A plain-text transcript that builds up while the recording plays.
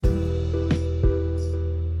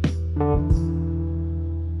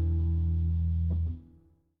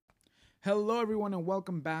Hello, everyone, and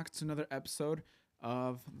welcome back to another episode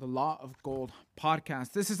of the Law of Gold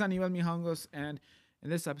podcast. This is Aníbal Mijangos, and in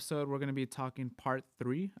this episode, we're going to be talking part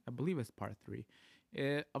three, I believe it's part three,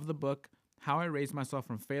 of the book How I Raised Myself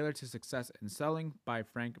from Failure to Success in Selling by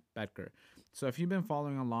Frank Bettger. So, if you've been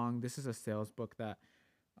following along, this is a sales book that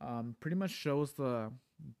pretty much shows the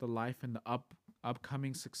life and the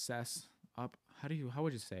upcoming success. How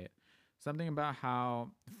would you say it? Something about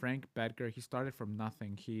how Frank Bettger, he started from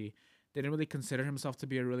nothing. He didn't really consider himself to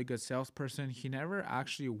be a really good salesperson. He never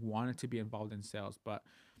actually wanted to be involved in sales, but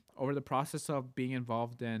over the process of being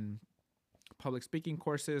involved in public speaking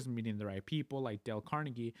courses, meeting the right people like Dale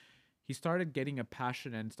Carnegie, he started getting a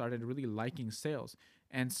passion and started really liking sales.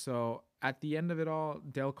 And so at the end of it all,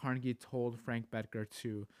 Dale Carnegie told Frank Bettger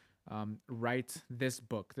to write this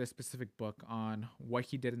book, this specific book on what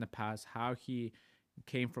he did in the past, how he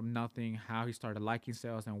came from nothing, how he started liking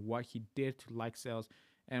sales, and what he did to like sales,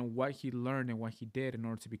 and what he learned and what he did in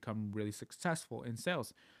order to become really successful in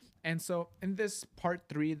sales. And so, in this part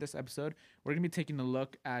three, this episode, we're going to be taking a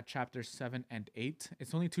look at chapters 7 and 8.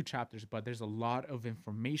 It's only two chapters, but there's a lot of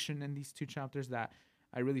information in these two chapters that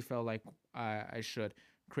I really felt like I should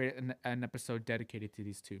create an episode dedicated to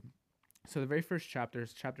these two. So the very first chapter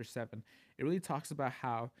is chapter 7. It really talks about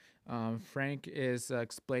how Frank is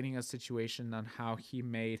explaining a situation on how he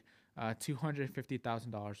made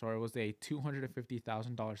 $250,000, or it was a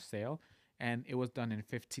 $250,000 sale, and it was done in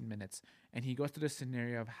 15 minutes. And he goes through the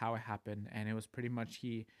scenario of how it happened, and it was pretty much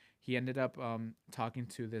he ended up talking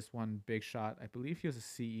to this one big shot. I believe he was a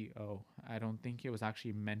CEO. I don't think it was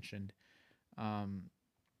actually mentioned. Um,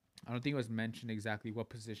 I don't think it was mentioned exactly what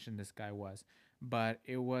position this guy was, but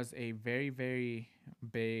it was a very, very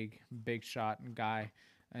big shot guy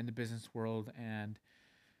in the business world. And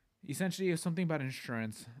essentially, it was something about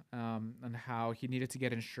insurance, and how he needed to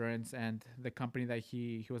get insurance, and the company that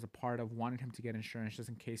he was a part of wanted him to get insurance just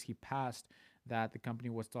in case he passed, that the company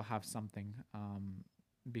would still have something,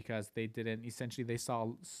 because they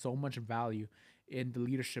saw so much value in the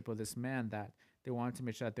leadership of this man that they wanted to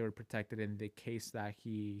make sure that they were protected in the case that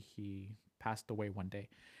he passed away one day.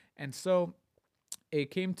 And so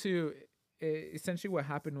it came to essentially what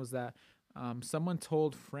happened was that someone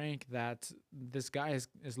told Frank that this guy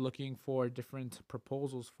is looking for different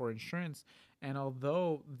proposals for insurance. And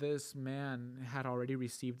although this man had already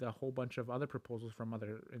received a whole bunch of other proposals from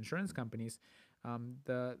other insurance companies,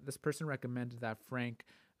 this person recommended that Frank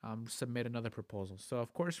submit another proposal. So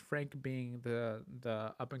of course, Frank, being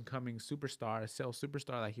the up and coming superstar, sales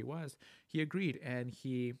superstar that he was, he agreed, and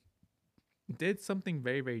he did something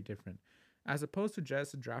very, very different. As opposed to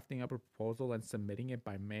just drafting up a proposal and submitting it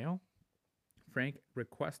by mail, Frank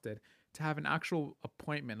requested to have an actual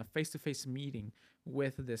appointment, a face-to-face meeting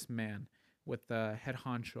with this man, with the head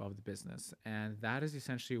honcho of the business, and that is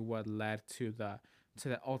essentially what led to the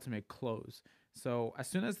ultimate close. So as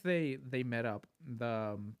soon as they met up,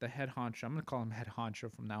 the head honcho, I'm gonna call him head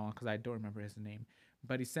honcho from now on because I don't remember his name,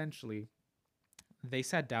 but essentially they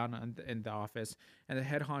sat down in the office, and the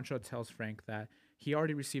head honcho tells Frank that he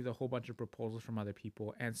already received a whole bunch of proposals from other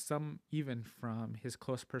people, and some even from his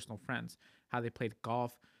close personal friends, how they played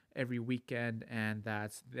golf every weekend, and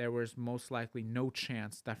that there was most likely no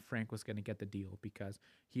chance that Frank was going to get the deal because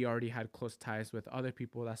he already had close ties with other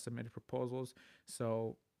people that submitted proposals.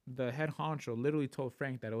 So the head honcho literally told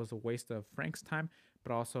Frank that it was a waste of Frank's time,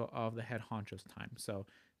 but also of the head honcho's time. So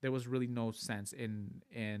there was really no sense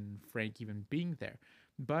in Frank even being there.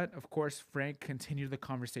 But of course, Frank continued the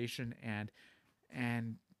conversation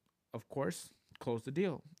and of course closed the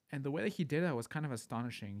deal. And the way that he did that was kind of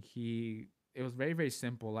astonishing. It was very, very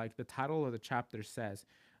simple. Like the title of the chapter says,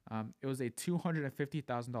 it was a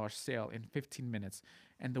 $250,000 sale in 15 minutes.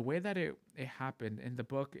 And the way that it happened in the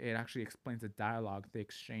book, it actually explains the dialogue, the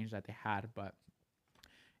exchange that they had, but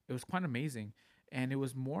it was quite amazing. And it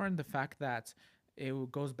was more in the fact that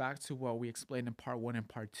it goes back to what we explained in part one and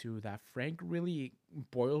part two, that Frank really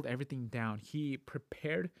boiled everything down. He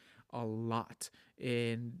prepared a lot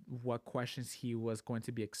in what questions he was going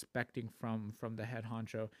to be expecting from the head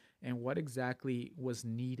honcho, and what exactly was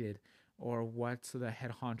needed, or what the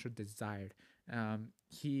head honcho desired.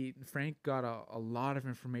 Frank got a lot of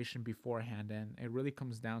information beforehand, and it really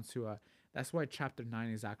comes down to that's why chapter 9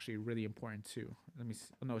 is actually really important too.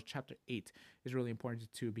 Chapter 8 is really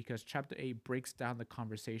important too, because chapter 8 breaks down the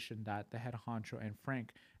conversation that the head honcho and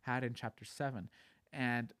Frank had in chapter 7,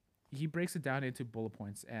 and he breaks it down into bullet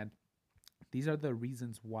points, and these are the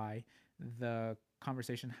reasons why the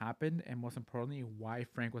conversation happened, and most importantly, why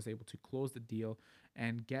Frank was able to close the deal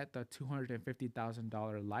and get the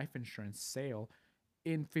 $250,000 life insurance sale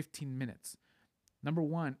in 15 minutes. Number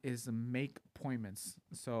one is make appointments.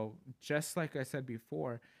 So, just like I said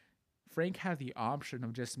before, Frank had the option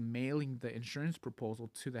of just mailing the insurance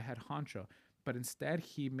proposal to the head honcho, but instead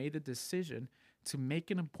he made the decision to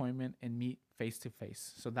make an appointment and meet face to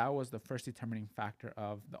face. So that was the first determining factor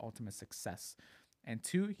of the ultimate success. And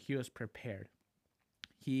two, he was prepared.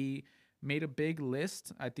 He made a big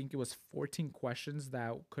list. I think it was 14 questions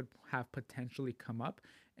that could have potentially come up.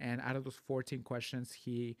 And out of those 14 questions,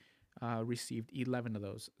 he received 11 of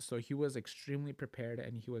those. So he was extremely prepared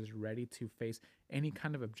and he was ready to face any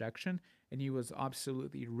kind of objection. And he was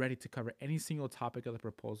absolutely ready to cover any single topic of the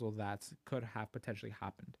proposal that could have potentially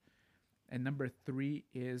happened. And number three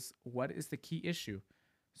is, what is the key issue?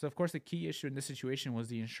 So of course the key issue in this situation was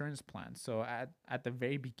the insurance plan. So at the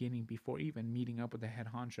very beginning, before even meeting up with the head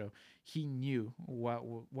honcho, he knew what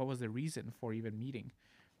was the reason for even meeting.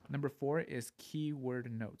 Number four is keyword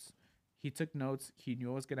notes. He took notes. He knew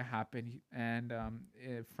what was going to happen. And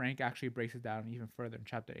Frank actually breaks it down even further in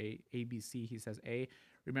chapter 8, ABC. He says, A,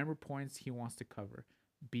 remember points he wants to cover.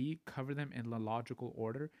 B, cover them in a logical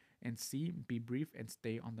order. And C, be brief and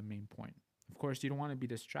stay on the main point. Of course, you don't want to be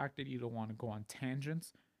distracted. You don't want to go on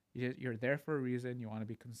tangents. You're there for a reason. You want to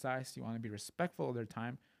be concise. You want to be respectful of their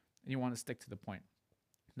time. And you want to stick to the point.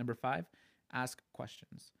 Number five, ask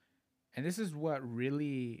questions. And this is what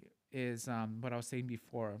really is what I was saying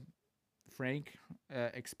before. Frank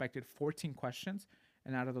expected 14 questions,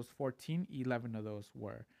 and out of those 14, 11 of those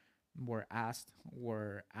were asked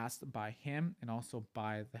by him and also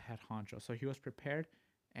by the head honcho. So he was prepared,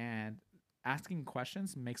 and asking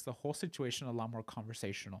questions makes the whole situation a lot more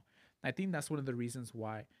conversational. I think that's one of the reasons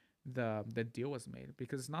why the deal was made,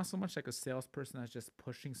 because it's not so much like a salesperson that's just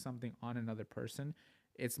pushing something on another person.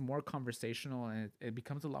 It's more conversational, and it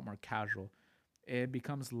becomes a lot more casual. It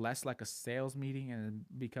becomes less like a sales meeting and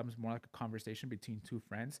it becomes more like a conversation between two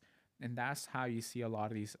friends. And that's how you see a lot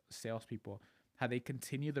of these salespeople, how they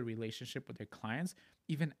continue the relationship with their clients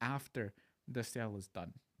even after the sale is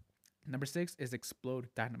done. Number six is explode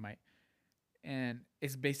dynamite. And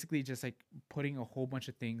it's basically just like putting a whole bunch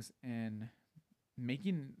of things and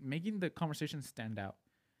making the conversation stand out.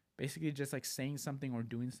 Basically just like saying something or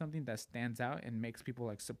doing something that stands out and makes people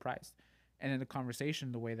like surprised. And in the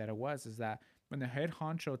conversation, the way that it was is that when the head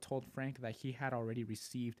honcho told Frank that he had already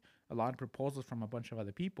received a lot of proposals from a bunch of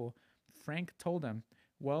other people, Frank told him,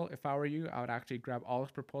 well, if I were you, I would actually grab all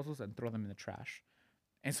his proposals and throw them in the trash.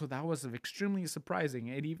 And so that was extremely surprising.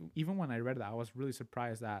 And even when I read that, I was really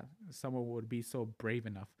surprised that someone would be so brave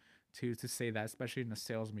enough to say that, especially in a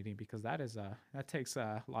sales meeting, because that takes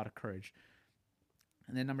a lot of courage.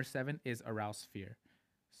 And then number seven is arouse fear.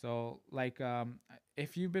 So, like,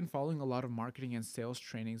 if you've been following a lot of marketing and sales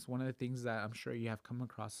trainings, one of the things that I'm sure you have come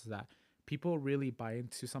across is that people really buy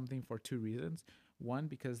into something for two reasons. One,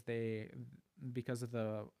 because of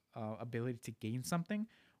the ability to gain something,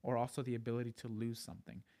 or also the ability to lose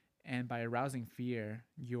something. And by arousing fear,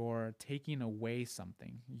 you're taking away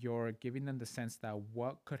something. You're giving them the sense that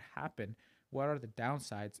what could happen, what are the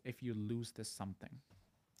downsides if you lose this something.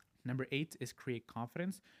 Number eight is create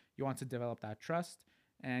confidence. You want to develop that trust.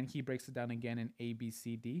 And he breaks it down again in A, B,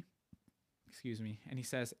 C, D. Excuse me. And he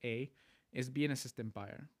says A is be an assistant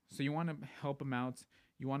buyer. So you want to help him out.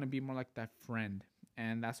 You want to be more like that friend.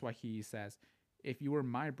 And that's why he says, if you were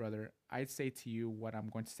my brother, I'd say to you what I'm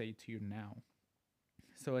going to say to you now.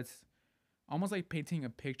 So it's almost like painting a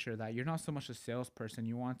picture that you're not so much a salesperson.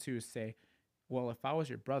 You want to say, well, if I was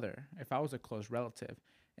your brother, if I was a close relative,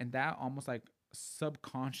 and that almost like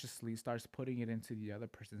subconsciously starts putting it into the other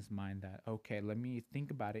person's mind that, okay, let me think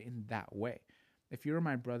about it in that way. If you're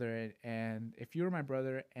my brother and if you're my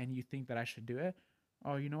brother and you think that I should do it,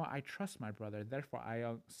 oh, you know what? I trust my brother. Therefore,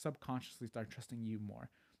 I subconsciously start trusting you more.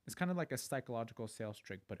 It's kind of like a psychological sales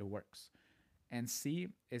trick, but it works. And C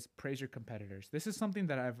is praise your competitors. This is something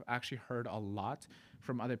that I've actually heard a lot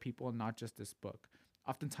from other people, not just this book.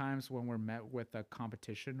 Oftentimes, when we're met with a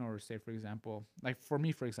competition, or say, for example, like for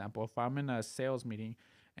me, for example, if I'm in a sales meeting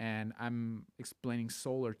and I'm explaining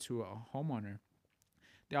solar to a homeowner,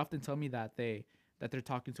 they often tell me that they're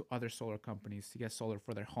talking to other solar companies to get solar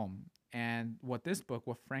for their home. And what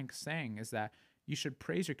Frank's saying is that you should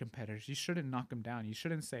praise your competitors. You shouldn't knock them down. You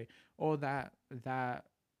shouldn't say, "Oh, that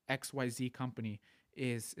XYZ company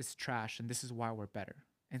is trash and this is why we're better."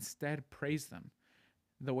 Instead, praise them.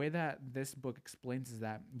 The way that this book explains is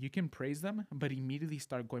that you can praise them, but immediately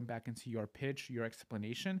start going back into your pitch, your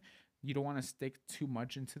explanation. You don't want to stick too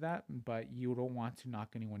much into that, but you don't want to knock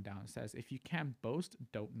anyone down. It says, if you can't boast,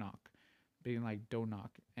 don't knock. Being like, don't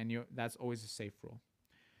knock. And that's always a safe rule.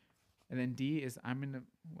 And then D is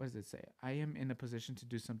what does it say? I am in a position to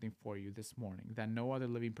do something for you this morning that no other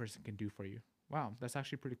living person can do for you. Wow, that's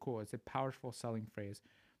actually pretty cool. It's a powerful selling phrase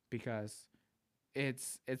because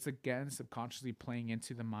it's again subconsciously playing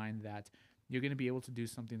into the mind that you're going to be able to do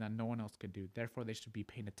something that no one else could do. Therefore, they should be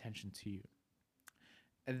paying attention to you.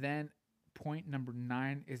 And then point number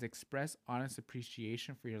 9 is express honest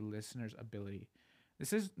appreciation for your listener's ability.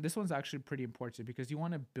 This one's actually pretty important because you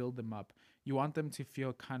want to build them up. You want them to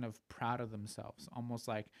feel kind of proud of themselves, almost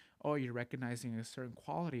like, oh, you're recognizing a certain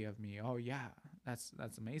quality of me. Oh yeah, that's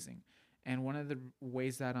amazing. And one of the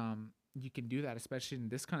ways that you can do that, especially in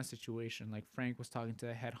this kind of situation, like Frank was talking to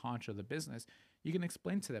the head honcho of the business, you can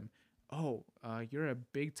explain to them, oh, you're a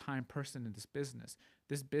big time person in this business.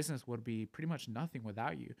 This business would be pretty much nothing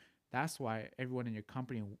without you. That's why everyone in your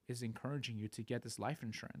company is encouraging you to get this life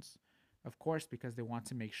insurance. Of course, because they want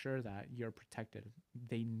to make sure that you're protected.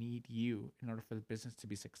 They need you in order for the business to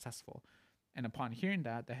be successful. And upon hearing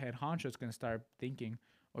that, the head honcho is going to start thinking,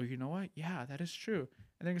 oh, you know what? Yeah, that is true.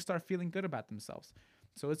 And they're going to start feeling good about themselves.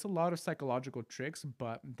 So it's a lot of psychological tricks,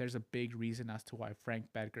 but there's a big reason as to why Frank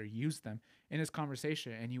Bettger used them in his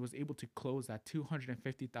conversation. And he was able to close that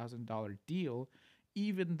 $250,000 deal,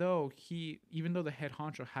 even though the head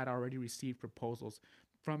honcho had already received proposals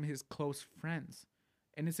from his close friends.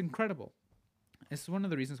 And it's incredible. It's one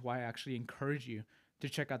of the reasons why I actually encourage you to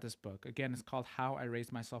check out this book. Again, it's called How I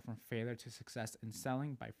Raised Myself from Failure to Success in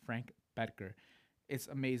Selling by Frank Bettger. It's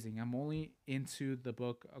amazing. I'm only into the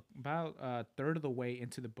book about a third of the way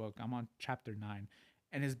into the book. I'm on chapter 9,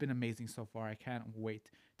 and it's been amazing so far. I can't wait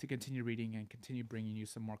to continue reading and continue bringing you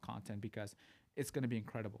some more content because it's going to be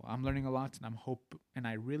incredible. I'm learning a lot, and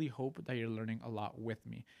I really hope that you're learning a lot with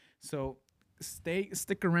me. So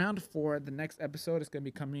stick around for the next episode. It's going to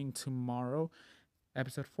be coming tomorrow,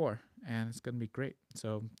 episode 4, and it's going to be great.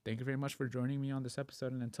 So thank you very much for joining me on this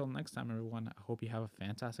episode, and until next time, everyone, I hope you have a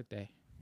fantastic day.